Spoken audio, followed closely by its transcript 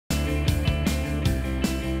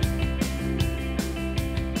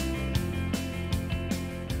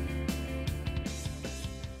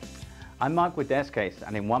I'm Mark with Deskcase,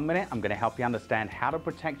 and in 1 minute I'm going to help you understand how to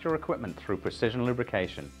protect your equipment through precision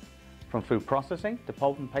lubrication. From food processing to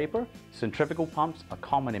pulp and paper, centrifugal pumps are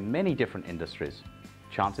common in many different industries.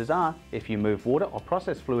 Chances are, if you move water or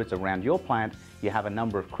process fluids around your plant, you have a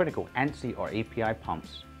number of critical ANSI or API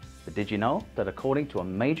pumps. But did you know that according to a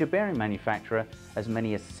major bearing manufacturer, as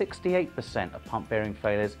many as 68% of pump bearing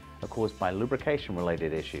failures are caused by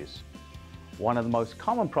lubrication-related issues? One of the most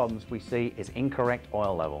common problems we see is incorrect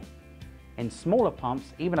oil level. In smaller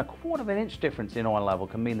pumps, even a quarter of an inch difference in oil level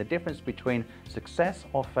can mean the difference between success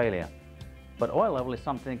or failure. But oil level is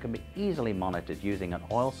something that can be easily monitored using an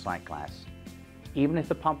oil sight glass. Even if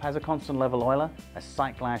the pump has a constant level oiler, a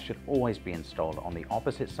sight glass should always be installed on the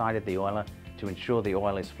opposite side of the oiler to ensure the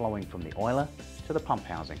oil is flowing from the oiler to the pump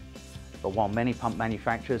housing. But while many pump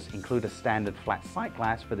manufacturers include a standard flat sight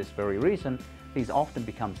glass for this very reason, these often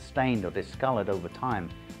become stained or discolored over time,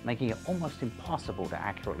 making it almost impossible to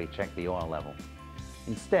accurately check the oil level.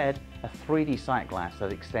 Instead, a 3D sight glass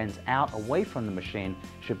that extends out away from the machine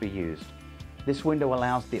should be used. This window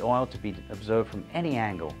allows the oil to be observed from any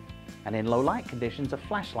angle, and in low light conditions, a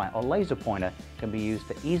flashlight or laser pointer can be used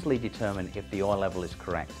to easily determine if the oil level is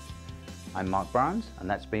correct. I'm Mark Barnes, and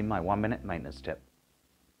that's been my 1 minute maintenance tip.